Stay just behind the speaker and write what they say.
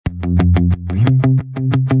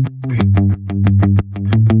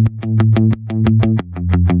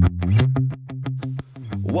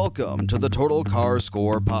to the Total Car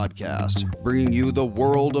Score podcast, bringing you the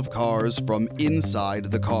world of cars from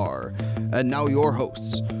inside the car. And now your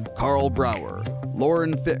hosts, Carl Brower,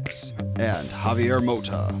 Lauren Fix, and Javier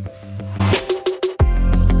Mota.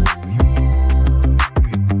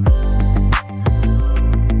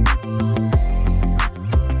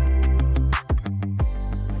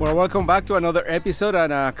 Well, welcome back to another episode.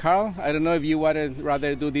 And Carl, I don't know if you would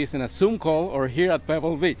rather do this in a Zoom call or here at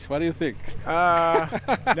Pebble Beach. What do you think?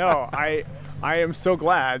 No, I am so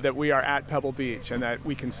glad that we are at Pebble Beach and that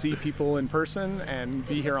we can see people in person and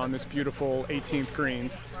be here on this beautiful 18th green,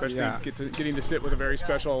 especially getting to sit with a very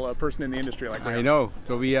special person in the industry like we I know,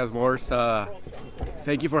 Tobias Morse.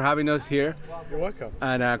 Thank you for having us here. You're welcome.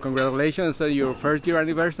 And congratulations on your first year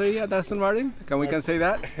anniversary at Aston Martin. We can say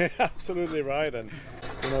that? Absolutely right. And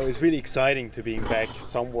it's really exciting to being back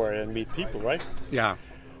somewhere and meet people, right? Yeah.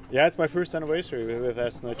 Yeah, it's my first anniversary with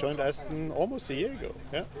Aston. I joined Aston almost a year ago.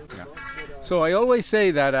 Yeah. So I always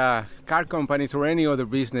say that car companies or any other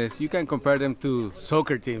business, you can compare them to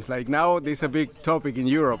soccer teams. Like now, this is a big topic in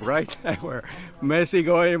Europe, right? Where Messi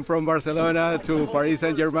going from Barcelona to Paris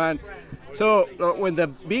Saint-Germain. So when the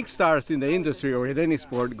big stars in the industry or in any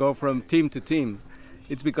sport go from team to team,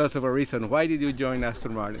 it's because of a reason. Why did you join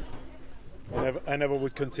Aston Martin? I never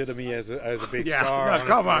would consider me as a big yeah, star. No,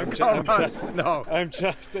 come on. I'm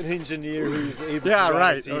just an engineer who's able to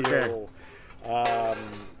run a CEO.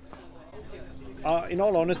 Okay. In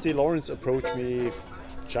all honesty, Lawrence approached me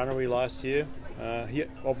January last year. He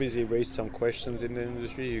obviously raised some questions in the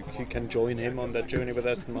industry. You can join him on that journey with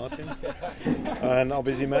Aston Martin. And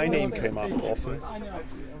obviously my name came up often.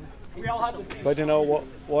 But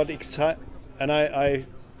what excites... And I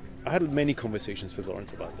had many conversations with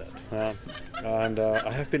Lawrence about that. And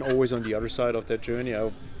I have been always on the other side of that journey.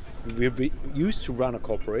 We used to run a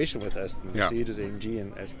cooperation with Aston, Mercedes, AMG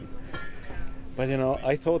and Aston. But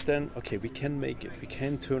I thought then, okay, we can make it. We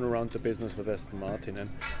can turn around the business with Aston Martin.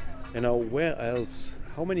 And where else?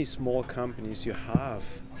 How many small companies you have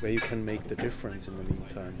where you can make the difference in the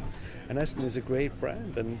meantime? And Aston is a great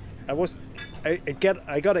brand. And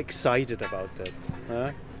I got excited about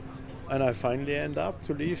that. And I finally end up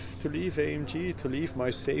to leave AMG, to leave my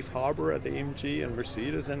safe harbor at AMG and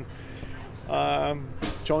Mercedes, and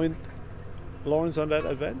joined Lawrence on that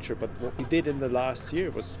adventure. But what we did in the last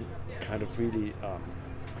year was kind of really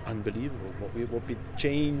unbelievable. What we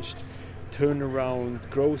changed, turnaround,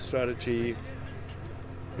 growth strategy.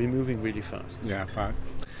 We're moving really fast. Yeah, fast.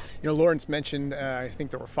 Lawrence mentioned, I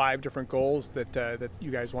think there were 5 different goals that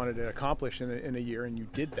you guys wanted to accomplish in a year, and you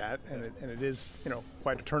did that, and it is,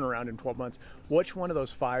 quite a turnaround in 12 months. Which one of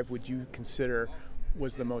those 5 would you consider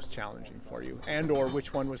was the most challenging for you, and/or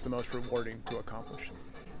which one was the most rewarding to accomplish?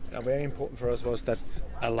 Very important for us was that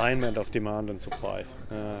alignment of demand and supply.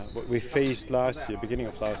 What we faced last year, beginning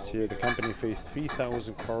of last year, the company faced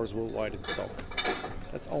 3,000 cars worldwide in stock.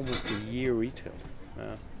 That's almost a year retail.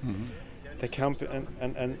 The company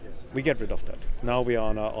and we get rid of that. Now we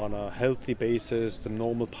are on a healthy basis. The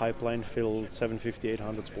normal pipeline filled 750,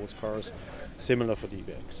 800 sports cars, similar for the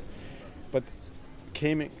DBX. But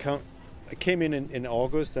I came in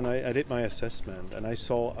August and I did my assessment and I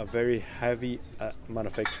saw a very heavy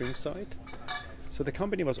manufacturing side. So the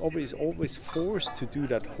company was always forced to do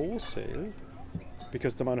that wholesale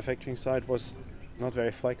because the manufacturing side was not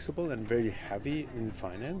very flexible and very heavy in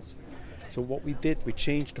finance. So what we did, we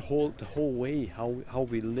changed the whole way how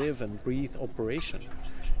we live and breathe operation.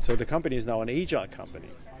 So the company is now an agile company,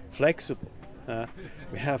 flexible.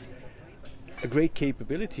 We have a great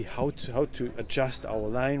capability how to adjust our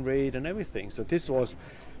line rate and everything. So this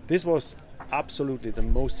was absolutely the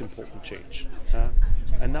most important change.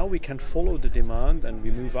 And now we can follow the demand and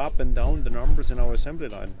we move up and down the numbers in our assembly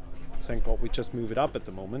line. Thank God we just move it up at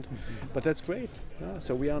the moment, but that's great.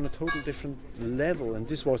 So we are on a total different level, and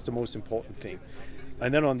this was the most important thing.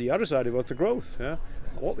 And then on the other side, it was the growth.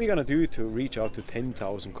 What we're going to do to reach out to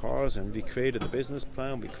 10,000 cars, and we created a business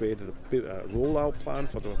plan, we created a rollout plan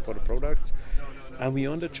for the products, and we're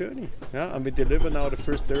on the journey. And we deliver now the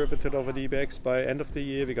first derivative of a DBX by end of the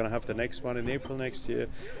year. We're going to have the next one in April next year.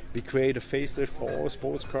 We create a facelift for all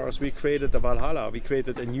sports cars. We created the Valhalla. We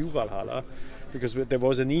created a new Valhalla, because there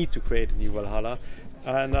was a need to create a new Valhalla,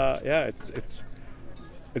 and it's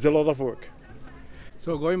a lot of work.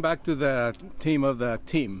 So going back to the team of the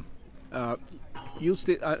team, you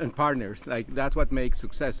still and partners, like that's what makes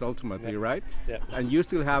success ultimately, right? Yeah. And you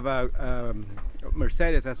still have a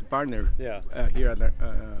Mercedes as a partner here at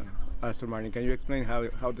Aston Martin. Can you explain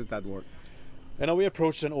how does that work? We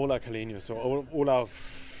approached an Ola Kalenius. So Ola,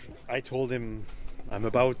 I told him I'm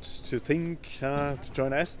about to think to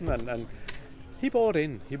join Aston, and he bought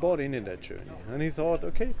in that journey, and he thought,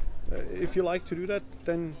 okay, If you like to do that,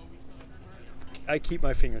 then I keep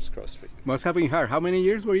my fingers crossed for you. Must have been hard. How many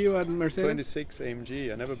years were you at Mercedes? 26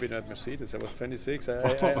 AMG. I never been at Mercedes. I was 26.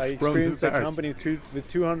 I from experienced the that start. company with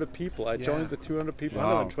 200 people. I joined with 200 people,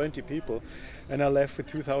 Wow. 120 people, and I left with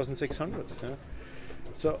 2,600. Yeah?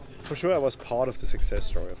 So for sure, I was part of the success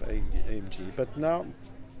story of AMG. But now,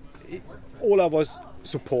 all I was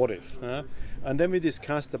supportive. And then we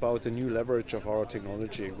discussed about the new leverage of our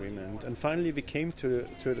technology agreement, and finally we came to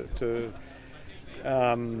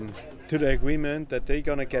the agreement that they're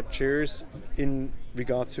gonna get shares in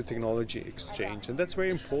regards to technology exchange, and that's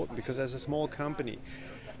very important because as a small company,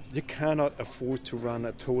 you cannot afford to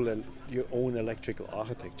run your own electrical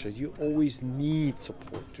architecture. You always need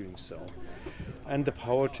support doing so. And the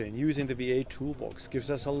powertrain, using the V8 toolbox,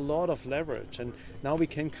 gives us a lot of leverage. And now we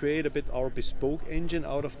can create a bit our bespoke engine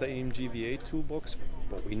out of the AMG V8 toolbox.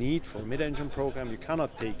 What we need for a mid-engine program, you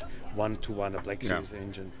cannot take one-to-one a Black Series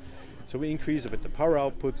engine. So we increase a bit the power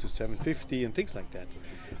output to 750 and things like that.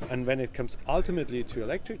 And when it comes ultimately to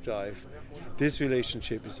electric drive, this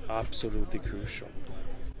relationship is absolutely crucial.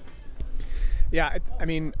 Yeah, I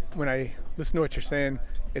mean, when I listen to what you're saying,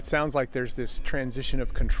 it sounds like there's this transition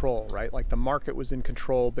of control, right? Like the market was in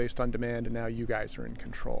control based on demand, and now you guys are in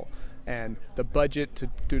control. And the budget to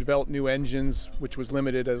develop new engines, which was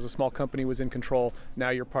limited as a small company, was in control.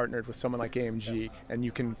 Now you're partnered with someone like AMG, and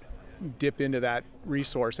you can dip into that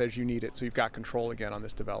resource as you need it, so you've got control again on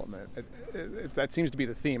this development. That seems to be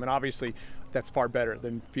the theme, and obviously that's far better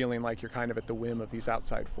than feeling like you're kind of at the whim of these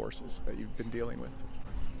outside forces that you've been dealing with.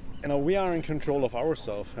 We are in control of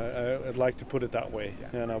ourselves. I'd like to put it that way,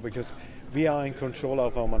 because we are in control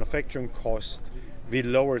of our manufacturing cost. We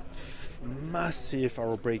lowered massive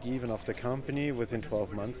our break even of the company within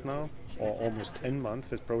 12 months now, or almost 10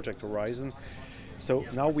 months with Project Horizon. So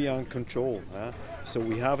now we are in control. So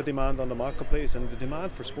we have a demand on the marketplace, and the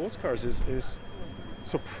demand for sports cars is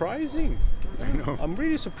surprising. I know. I'm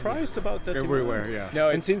really surprised about that. Everywhere, demand. No,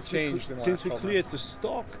 And it's since changed in the since last we 12 cleared months. the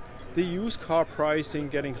stock, the used car pricing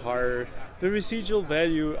getting higher, the residual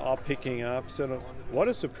value are picking up. So what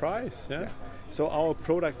a surprise! Yeah. So our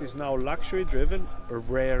product is now luxury driven, a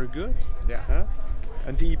rare good. Yeah.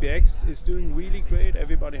 And the EBX is doing really great.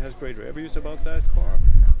 Everybody has great reviews about that car.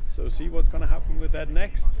 So see what's going to happen with that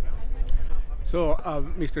next. So,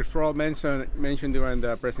 Mr. Stroll mentioned during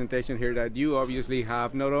the presentation here that you obviously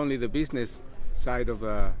have not only the business side of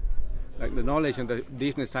the knowledge on the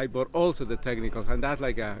business side, but also the technicals, and that's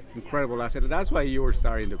like an incredible asset. That's why you were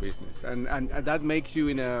starting the business, and that makes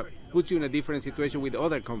you puts you in a different situation with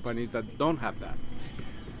other companies that don't have that.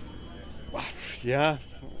 Yeah,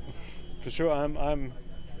 for sure.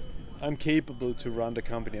 I'm capable to run the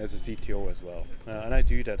company as a CTO as well, and I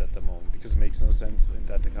do that at the moment because it makes no sense in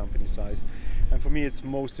that the company size. And for me, it's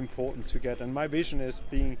most important to get. And my vision is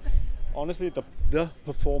being, honestly, the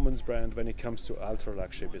performance brand when it comes to ultra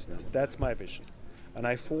luxury business. That's my vision, and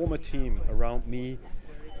I form a team around me,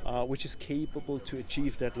 which is capable to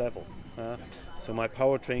achieve that level. So my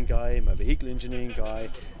powertrain guy, my vehicle engineering guy,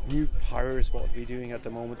 new Pyres, what we're doing at the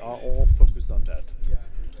moment, are all focused on that.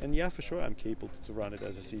 And yeah, for sure, I'm capable to run it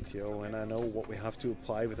as a CTO, and I know what we have to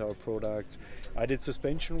apply with our products. I did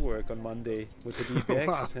suspension work on Monday with the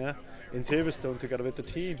DBX in Silverstone together with the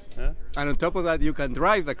team. And on top of that, you can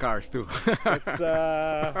drive the cars too. It's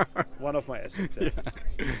one of my assets.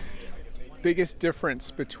 Biggest difference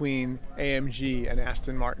between AMG and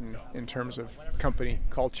Aston Martin in terms of company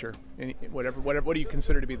culture? What do you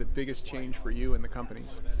consider to be the biggest change for you and the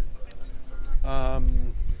companies?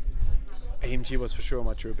 AMG was for sure a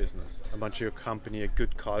mature business, a mature company, a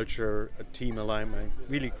good culture, a team alignment,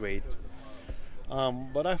 really great.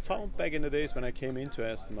 What I found back in the days when I came into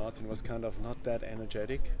Aston Martin was kind of not that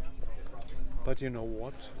energetic. But you know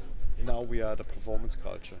what? Now we are the performance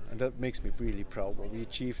culture, and that makes me really proud what we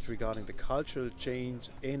achieved regarding the cultural change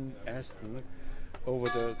in Aston over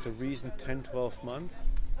the recent 10-12 months.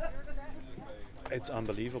 It's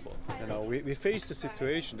unbelievable. We faced a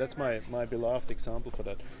situation, that's my beloved example for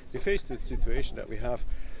that. We faced the situation that we have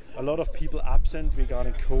a lot of people absent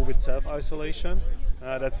regarding COVID self-isolation.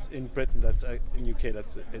 That's in Britain, that's in UK,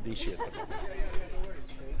 that's initiated.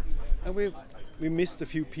 And we missed a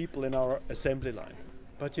few people in our assembly line.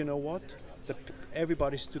 But you know what?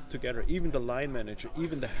 Everybody stood together, even the line manager,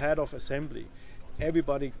 even the head of assembly.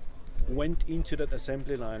 Everybody went into that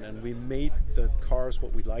assembly line, and we made the cars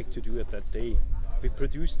what we like to do at that day. We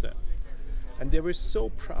produced them, and they were so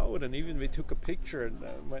proud. And even we took a picture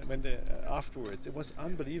when afterwards. It was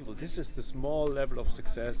unbelievable. This is the small level of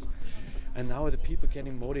success, and now the people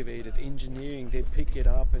getting motivated. Engineering, they pick it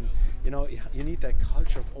up, and you need that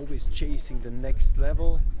culture of always chasing the next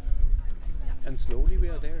level. and slowly we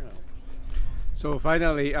are there now. So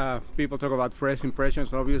finally, people talk about first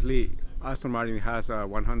impressions. Obviously, Aston Martin has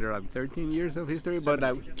 113 years of history,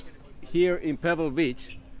 but here in Pebble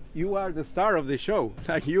Beach, you are the star of the show.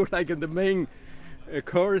 Like you're like in the main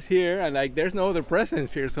course here, and like there's no other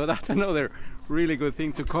presence here. So that's another really good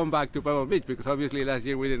thing to come back to Pebble Beach, because obviously last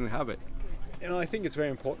year we didn't have it. I think it's very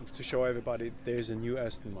important to show everybody there's a new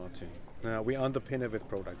Aston Martin. We underpin it with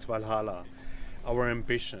products, Valhalla, our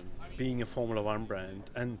ambition, being a Formula One brand,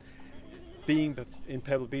 and being in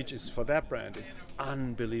Pebble Beach is for that brand. It's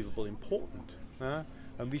unbelievably important,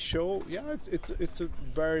 and we show. It's a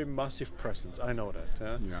very massive presence. I know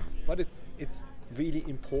that. But it's really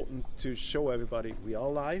important to show everybody we are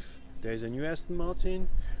live. There's a new Aston Martin,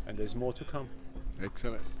 and there's more to come.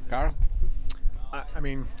 Excellent, Carl. I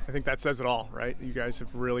mean, I think that says it all, right? You guys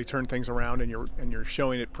have really turned things around, and you're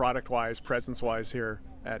showing it product-wise, presence-wise here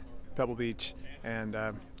at Pebble Beach, and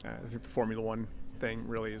I think the Formula One thing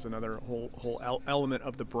really is another whole element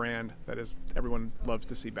of the brand that is everyone loves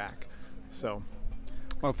to see back. So,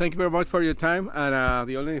 well, thank you very much for your time, and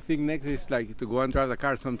the only thing next is like to go and drive the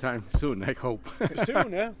car sometime soon, I hope.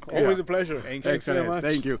 Soon, yeah. Always a pleasure. Thanks very much.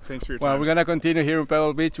 Thank you. Thanks for your time. Well, we're gonna continue here in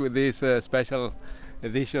Pebble Beach with this special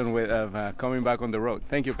edition of coming back on the road.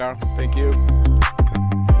 Thank you, Carl. Thank you.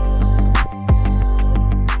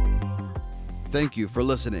 Thank you for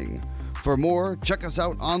listening. For more, check us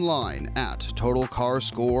out online at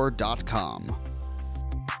totalcarscore.com.